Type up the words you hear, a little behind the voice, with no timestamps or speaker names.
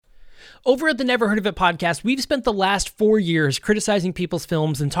Over at the Never Heard of It podcast, we've spent the last 4 years criticizing people's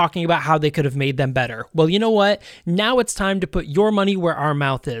films and talking about how they could have made them better. Well, you know what? Now it's time to put your money where our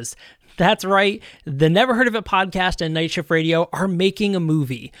mouth is. That's right. The Never Heard of It podcast and Night Shift Radio are making a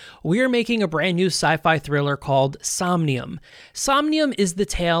movie. We are making a brand new sci-fi thriller called Somnium. Somnium is the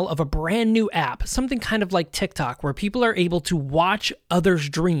tale of a brand new app, something kind of like TikTok, where people are able to watch others'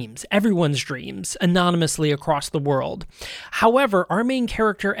 dreams, everyone's dreams, anonymously across the world. However, our main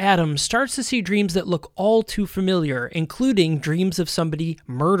character, Adam, starts to see dreams that look all too familiar, including dreams of somebody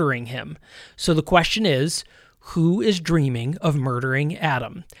murdering him. So the question is, who is dreaming of murdering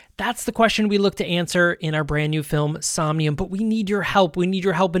Adam? That's the question we look to answer in our brand new film, Somnium, but we need your help. We need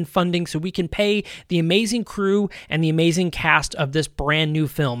your help in funding so we can pay the amazing crew and the amazing cast of this brand new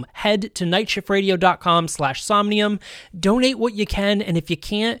film. Head to nightshiftradio.com/somnium, donate what you can, and if you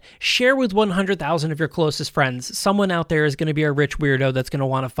can't, share with 100,000 of your closest friends. Someone out there is going to be a rich weirdo that's going to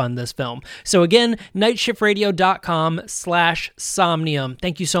want to fund this film. So again, nightshiftradio.com/somnium.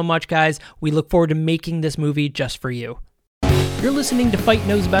 Thank you so much, guys. We look forward to making this movie just for you. You're listening to Fight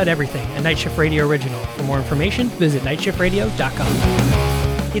Knows About Everything, a Night Shift Radio original. For more information, visit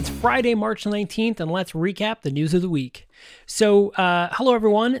nightshiftradio.com. It's Friday, March 19th, and let's recap the news of the week. So, hello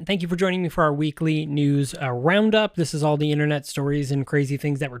everyone. Thank you for joining me for our weekly news roundup. This is all the internet stories and crazy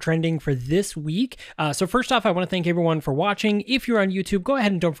things that were trending for this week. So first off, I want to thank everyone for watching. If you're on YouTube, go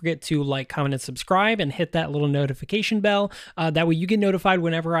ahead and don't forget to like, comment, and subscribe, and hit that little notification bell. That way you get notified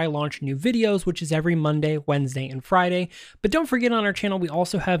whenever I launch new videos, which is every Monday, Wednesday, and Friday. But don't forget, on our channel, we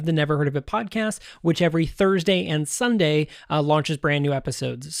also have the Never Heard of It podcast, which every Thursday and Sunday launches brand new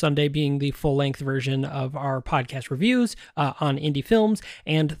episodes. Sunday being the full-length version of our podcast reviews on indie films,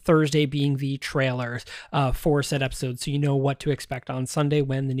 and Thursday being the trailers for said episodes, so you know what to expect on Sunday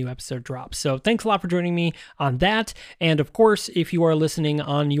when the new episode drops. So thanks a lot for joining me on that. And of course, if you are listening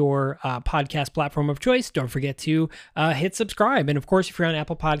on your podcast platform of choice, don't forget to hit subscribe. And of course, if you're on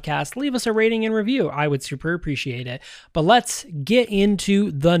Apple Podcasts, leave us a rating and review. I would super appreciate it. But let's get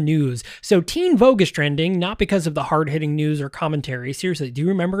into the news. So Teen Vogue is trending, not because of the hard-hitting news or commentary. Seriously, do you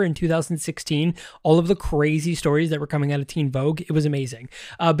remember in 2016 all of the crazy stories that were coming out of Teen Vogue? It was amazing.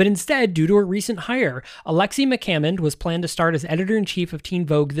 But instead, due to a recent hire, Alexi McCammond was planned to start as editor-in-chief of Teen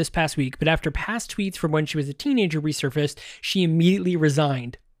Vogue this past week, but after past tweets from when she was a teenager resurfaced, she immediately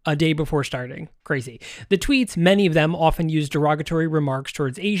resigned a day before starting. Crazy. The tweets, many of them often use derogatory remarks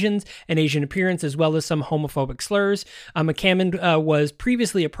towards Asians and Asian appearance, as well as some homophobic slurs. McCammond was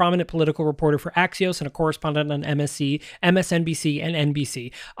previously a prominent political reporter for Axios and a correspondent on MSNBC, and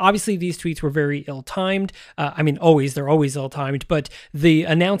NBC. Obviously, these tweets were very ill-timed. They're always ill-timed, but the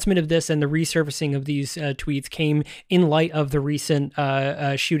announcement of this and the resurfacing of these tweets came in light of the recent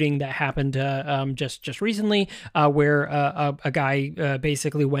shooting that happened just recently, where a guy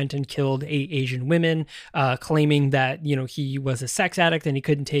basically went and killed 8 Asian women, claiming that, he was a sex addict and he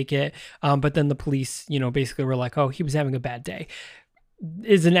couldn't take it. But then the police, basically were like, oh, he was having a bad day.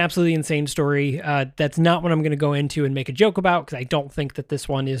 Is an absolutely insane story. That's not what I'm going to go into and make a joke about, because I don't think that this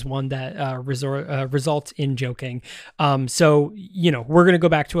one is one that results in joking. So, we're going to go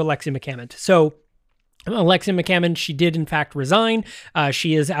back to Alexi McCammond. So Alexi McCammond, she did in fact resign.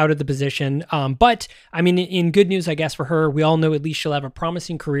 She is out of the position. But in good news, I guess, for her, we all know at least she'll have a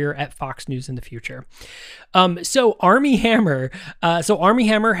promising career at Fox News in the future. So Armie Hammer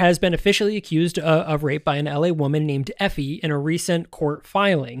has been officially accused of rape by an LA woman named Effie in a recent court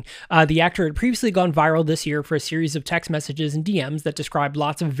filing. The actor had previously gone viral this year for a series of text messages and DMs that described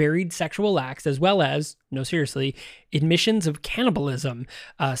lots of varied sexual acts, as well as, no, seriously, admissions of cannibalism.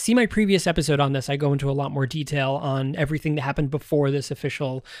 See my previous episode on this. I go into a lot more detail on everything that happened before this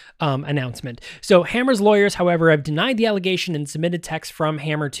official announcement. So Hammer's lawyers, however, have denied the allegation and submitted texts from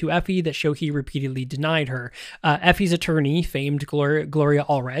Hammer to Effie that show he repeatedly denied her. Effie's attorney, famed Gloria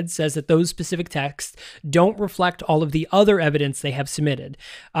Allred, says that those specific texts don't reflect all of the other evidence they have submitted.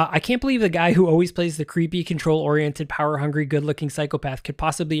 I can't believe the guy who always plays the creepy, control-oriented, power-hungry, good-looking psychopath could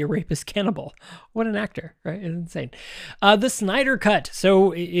possibly be a rapist cannibal. What an actor, right? It's insane. The Snyder Cut.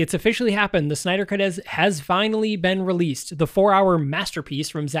 So it's officially happened. The Snyder Cut has finally been released. The 4-hour masterpiece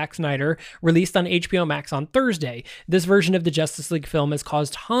from Zack Snyder, released on HBO Max on Thursday. This version of the Justice League film has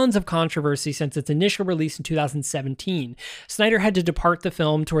caused tons of controversy since its initial release in 2017. Snyder had to depart the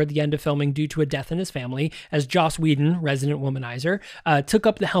film toward the end of filming due to a death in his family, as Joss Whedon, resident womanizer, took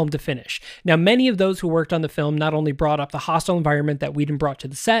up the helm to finish. Now, many of those who worked on the film not only brought up the hostile environment that Whedon brought to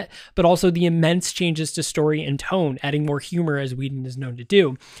the set, but also the immense changes to story and tone tone, adding more humor as Whedon is known to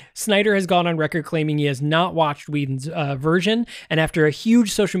do. Snyder has gone on record claiming he has not watched Whedon's version, and after a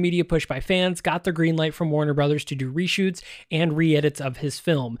huge social media push by fans, got the green light from Warner Brothers to do reshoots and re-edits of his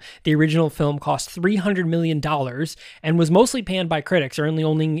film. The original film cost $300 million and was mostly panned by critics, earning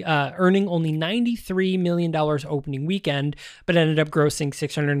only $93 million opening weekend, but ended up grossing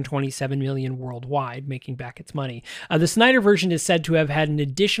 $627 million worldwide, making back its money. The Snyder version is said to have had an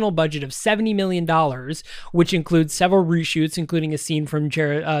additional budget of $70 million, which includes several reshoots, including a scene from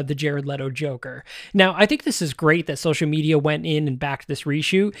the Jared Leto Joker. Now, I think this is great that social media went in and backed this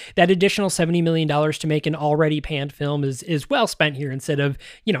reshoot. That additional $70 million to make an already panned film is well spent here, instead of,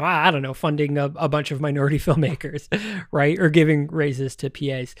 I don't know, funding a bunch of minority filmmakers, right? Or giving raises to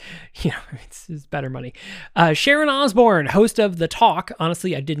PAs. It's better money. Sharon Osbourne, host of The Talk.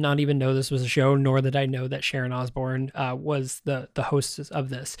 Honestly, I did not even know this was a show, nor did I know that Sharon Osbourne was the host of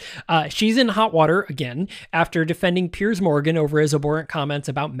this. She's in hot water again after defending Piers Morgan over his abhorrent comments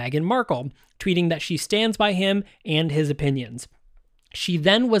about Meghan Markle, tweeting that she stands by him and his opinions. She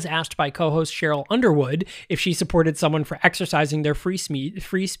then was asked by co-host Cheryl Underwood if she supported someone for exercising their free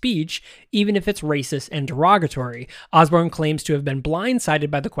speech, even if it's racist and derogatory. Osbourne claims to have been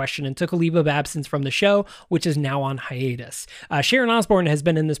blindsided by the question and took a leave of absence from the show, which is now on hiatus. Sharon Osbourne has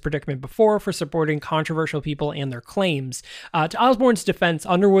been in this predicament before for supporting controversial people and their claims. To Osbourne's defense,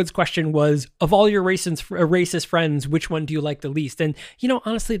 Underwood's question was, of all your racist friends, which one do you like the least? And,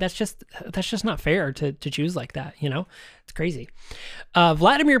 honestly, that's just not fair to choose like that, It's crazy.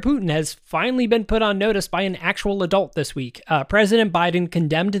 Vladimir Putin has finally been put on notice by an actual adult this week. President Biden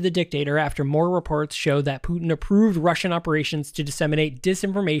condemned the dictator after more reports show that Putin approved Russian operations to disseminate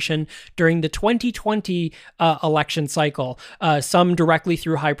disinformation during the 2020 election cycle, some directly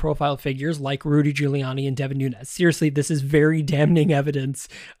through high-profile figures like Rudy Giuliani and Devin Nunes. Seriously, this is very damning evidence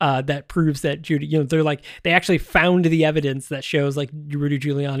that proves that they actually found the evidence that shows Rudy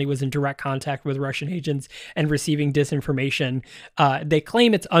Giuliani was in direct contact with Russian agents and receiving disinformation. They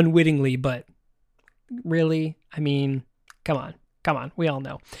claim it's unwittingly, but really, come on, we all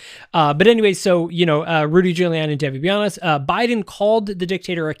know. But anyway, so, Rudy Giuliani and Debbie Bianas, Biden called the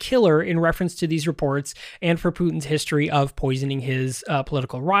dictator a killer in reference to these reports and for Putin's history of poisoning his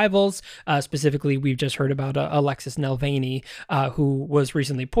political rivals. Specifically, we've just heard about Alexis Navalny, who was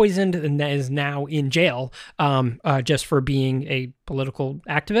recently poisoned and is now in jail just for being a political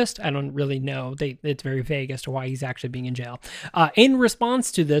activist. I don't really know. It's very vague as to why he's actually being in jail. In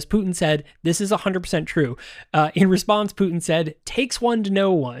response to this, Putin said, this is 100% true. In response, Putin said, takes one to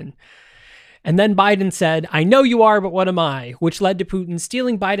know one. And then Biden said, I know you are, but what am I? Which led to Putin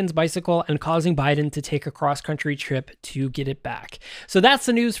stealing Biden's bicycle and causing Biden to take a cross-country trip to get it back. So that's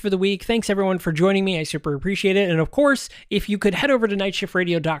the news for the week. Thanks everyone for joining me. I super appreciate it. And of course, if you could head over to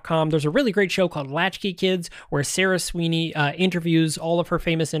nightshiftradio.com, there's a really great show called Latchkey Kids where Sarah Sweeney interviews all of her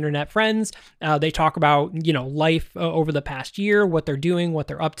famous internet friends. They talk about, life over the past year, what they're doing, what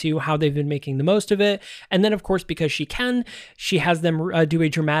they're up to, how they've been making the most of it. And then of course, because she has them do a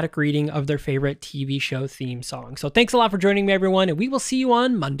dramatic reading of their favorite TV show theme song. So thanks a lot for joining me, everyone, and we will see you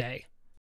on Monday.